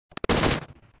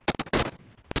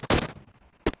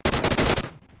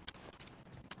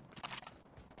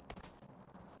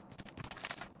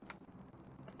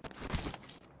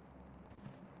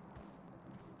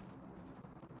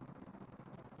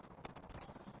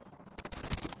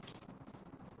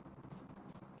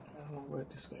Where'd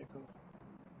this guy go?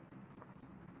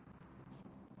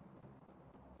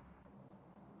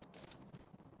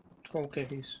 Okay,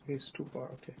 he's too far.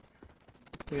 Okay,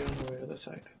 we're on the other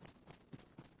side.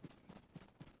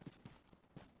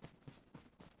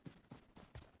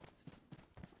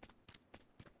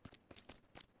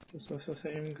 This was the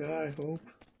same guy, I hope.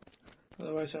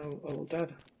 Otherwise, I will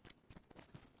dead.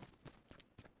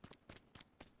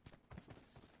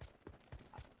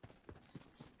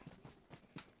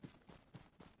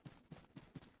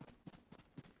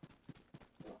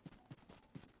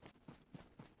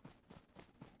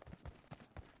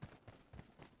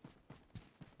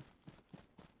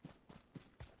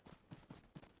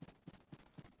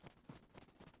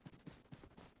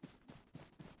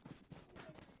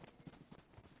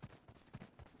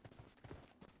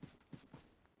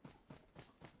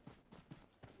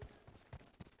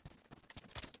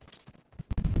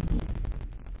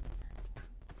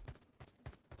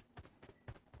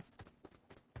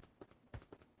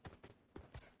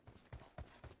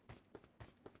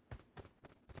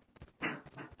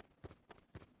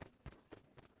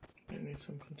 I need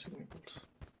some consumables.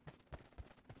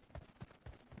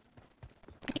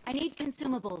 I need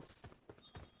consumables.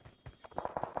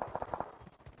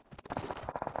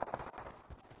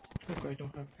 Look, I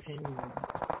don't have any more.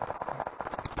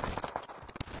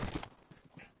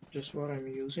 Just what I'm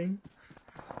using.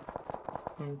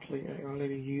 Currently, I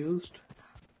already used.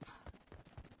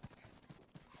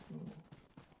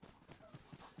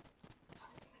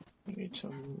 I need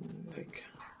some, like,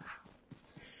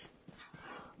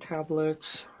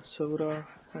 tablets, soda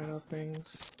kind of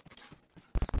things.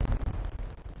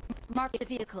 Mark the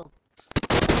vehicle.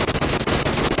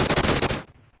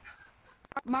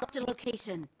 Mark the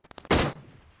location.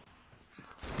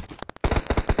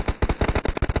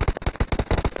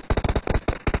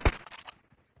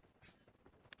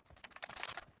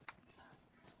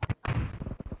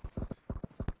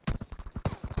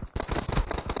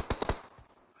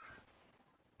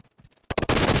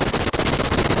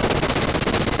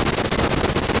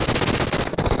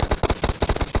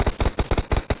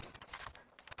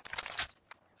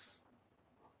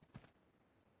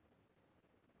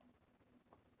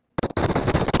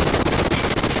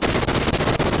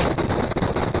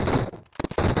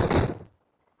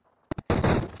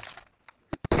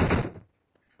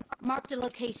 Mark the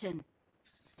location.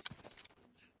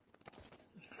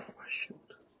 Oh, shoot.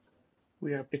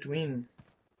 We are between.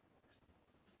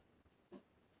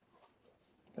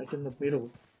 Like in the middle.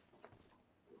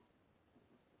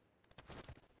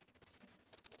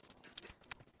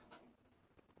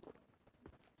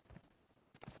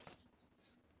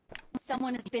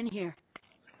 Someone has been here.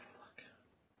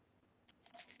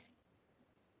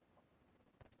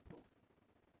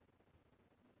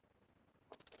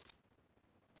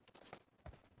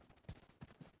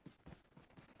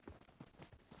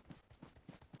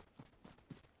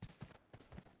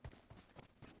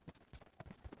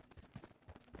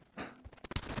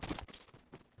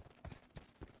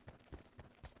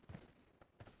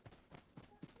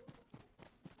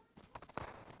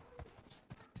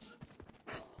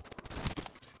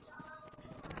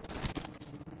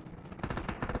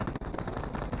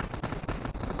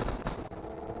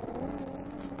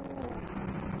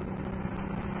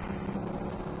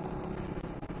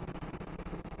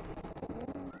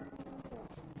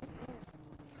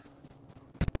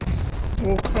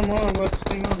 Oh, come on, what's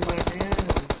going on my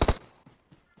hands?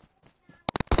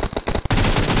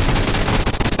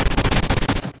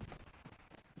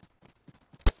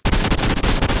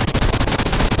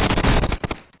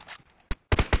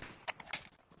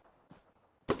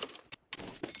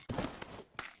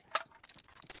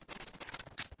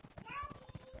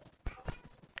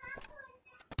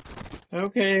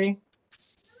 Okay.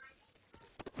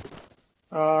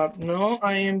 No,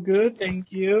 I am good,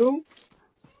 thank you.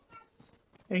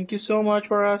 Thank you so much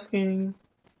for asking.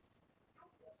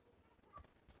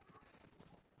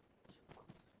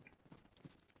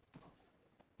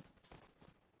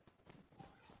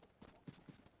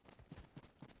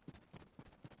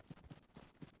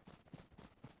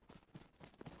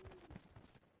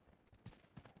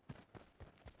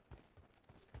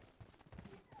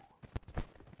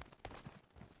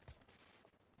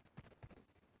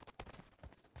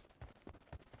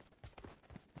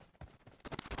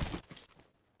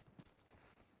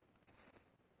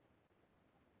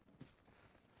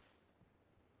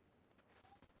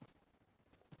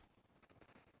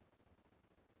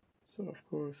 So of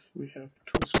course we have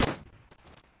two spots.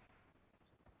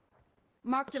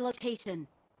 Mark the location.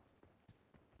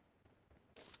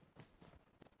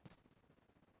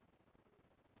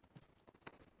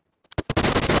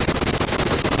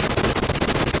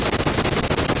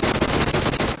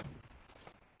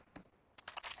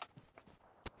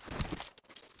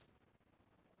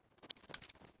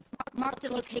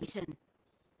 a location.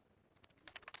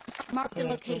 Marked a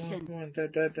location. Come on,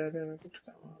 dead.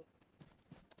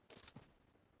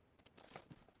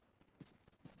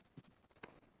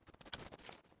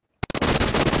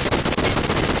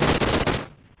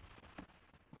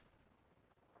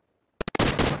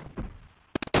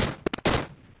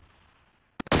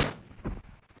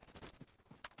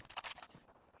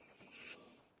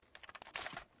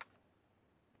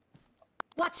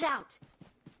 Watch out!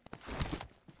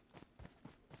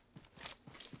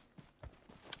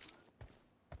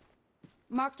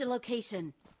 Marked a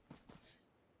location.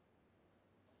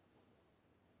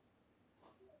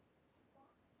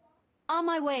 On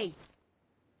my way.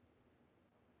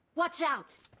 Watch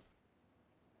out!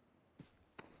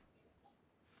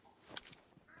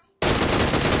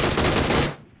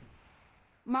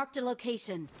 Marked a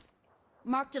location.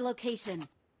 Marked a location.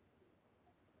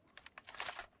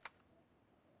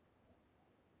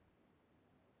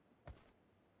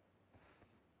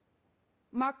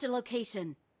 Marked a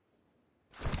location.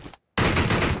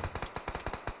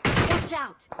 Watch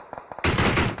out!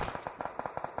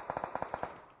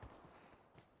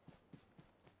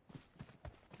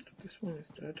 This one is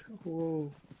dead.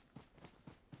 Whoa.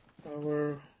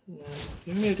 Our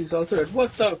teammate is also dead.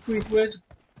 What the freak? Where's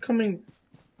coming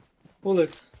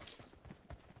bullets?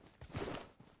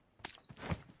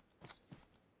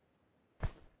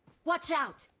 Watch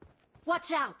out!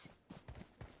 Watch out!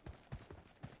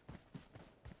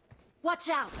 Watch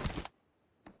out!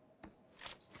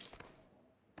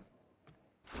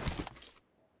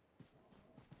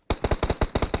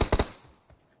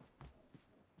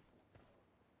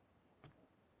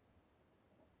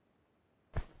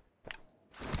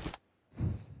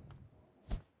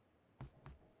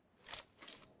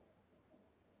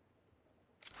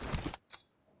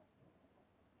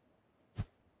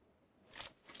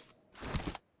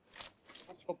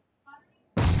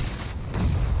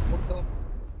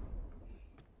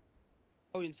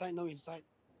 No inside, no inside.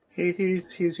 He's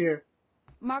here.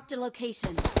 Marked a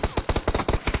location.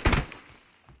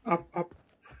 Up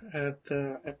at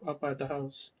the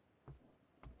house.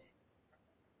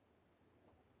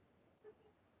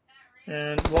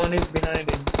 And one is behind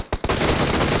him.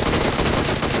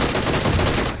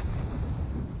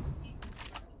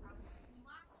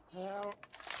 Hell.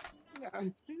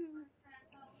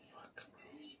 Fuck.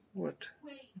 What?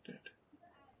 Dead.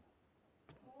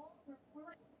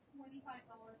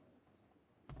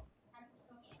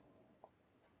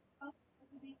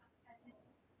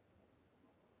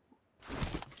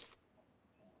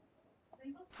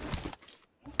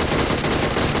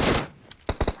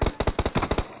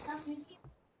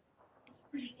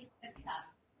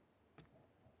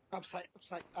 Upside,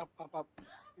 up.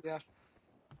 Yeah.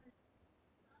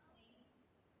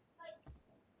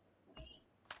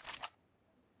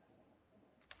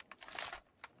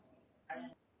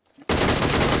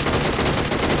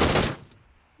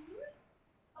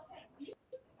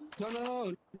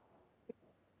 No.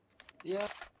 Yeah.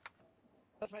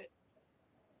 That's right.